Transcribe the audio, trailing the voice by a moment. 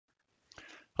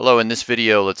Hello, in this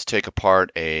video, let's take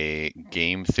apart a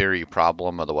game theory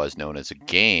problem, otherwise known as a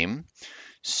game.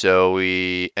 So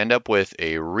we end up with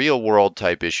a real world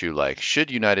type issue like, should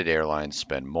United Airlines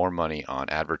spend more money on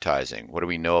advertising? What do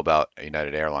we know about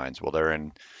United Airlines? Well, they're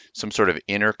in some sort of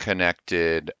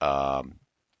interconnected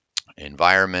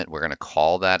environment. We're going to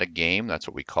call that a game. That's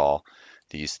what we call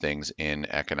these things in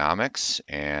economics.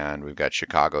 And we've got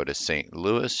Chicago to St.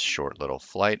 Louis, short little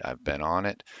flight. I've been on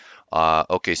it.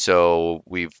 Okay, so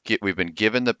we've been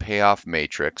given the payoff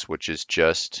matrix, which is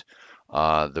just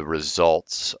the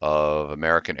results of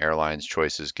American Airlines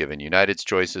choices given United's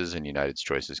choices and United's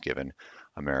choices given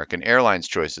American Airlines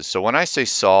choices. So when I say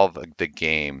solve the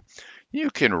game, you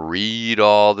can read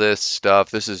all this stuff.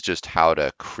 This is just how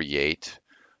to create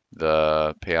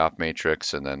the payoff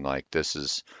matrix, and then like this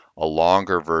is a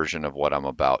longer version of what I'm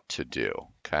about to do.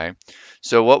 Okay,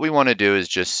 so what we want to do is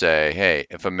just say, hey,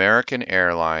 if American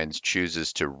Airlines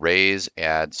chooses to raise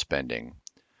ad spending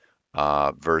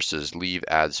versus leave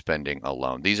ad spending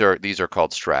alone, these are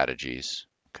called strategies.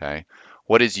 Okay,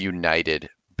 what is United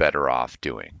better off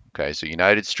doing? Okay, so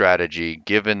United strategy,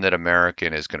 given that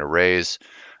American is going to raise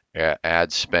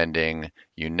ad spending,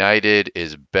 United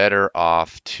is better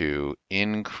off to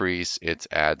increase its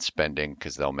ad spending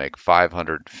because they'll make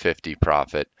 550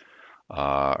 profit,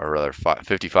 or rather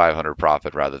 5,500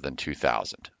 profit rather than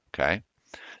 2,000. Okay.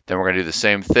 Then we're going to do the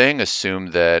same thing.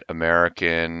 Assume that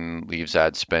American leaves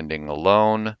ad spending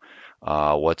alone.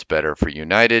 What's better for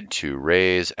United to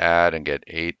raise ad and get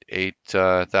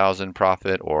 8,000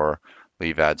 profit, or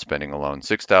leave ad spending alone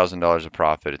 $6,000 of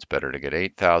profit? It's better to get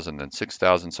 8,000 than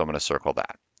 6,000, so I'm going to circle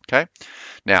that. Okay.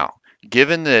 Now,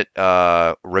 given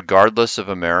that regardless of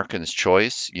American's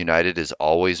choice, United is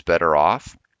always better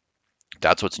off.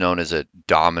 That's what's known as a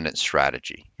dominant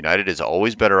strategy. United is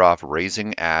always better off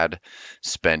raising ad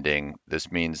spending.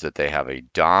 This means that they have a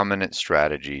dominant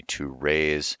strategy to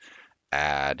raise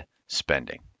ad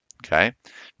spending. Okay.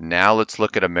 Now let's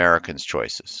look at Americans'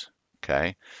 choices.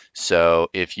 Okay. So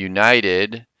if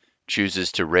United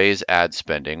chooses to raise ad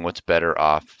spending, what's better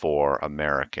off for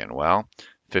American? Well,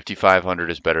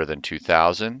 5,500 is better than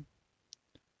 2,000.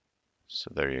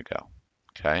 So there you go.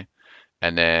 Okay.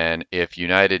 And then if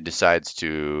United decides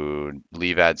to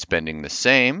leave ad spending the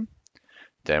same,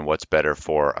 then what's better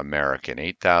for American?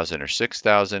 8,000 or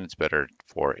 6,000? It's better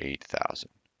for 8,000.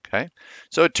 Okay.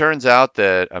 So it turns out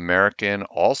that American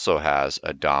also has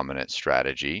a dominant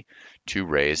strategy to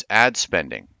raise ad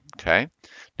spending. Okay.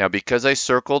 Now, because I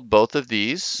circled both of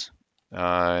these,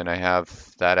 and I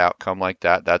have that outcome like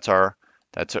that, that's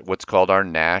what's called our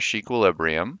Nash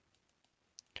equilibrium.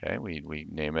 Okay, we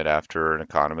name it after an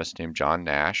economist named John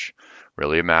Nash,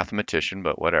 really a mathematician,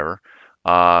 but whatever.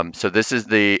 So this is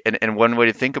and one way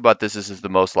to think about this is the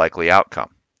most likely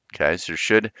outcome. Okay, so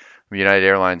should United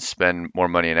Airlines spend more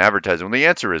money in advertising? Well, the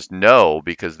answer is no,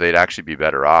 because they'd actually be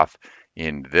better off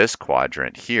in this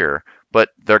quadrant here, but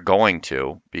they're going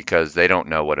to because they don't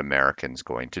know what American's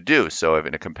going to do. So if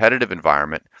in a competitive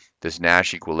environment, this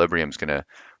Nash equilibrium is going to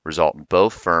result in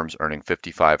both firms earning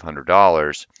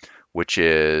 $5,500, which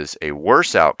is a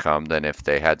worse outcome than if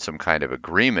they had some kind of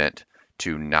agreement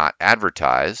to not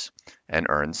advertise and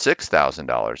earn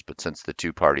 $6,000. But since the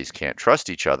two parties can't trust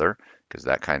each other, because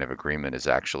that kind of agreement is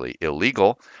actually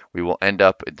illegal, we will end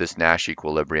up at this Nash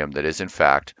equilibrium that is in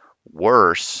fact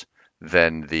worse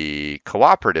than the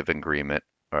cooperative agreement,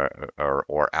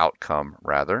 or outcome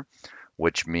rather,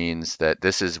 which means that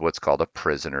this is what's called a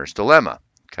prisoner's dilemma.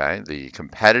 Okay, the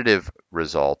competitive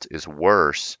result is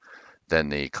worse than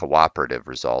the cooperative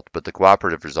result, but the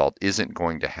cooperative result isn't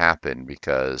going to happen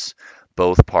because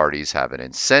both parties have an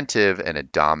incentive and a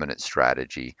dominant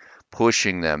strategy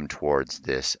pushing them towards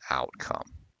this outcome.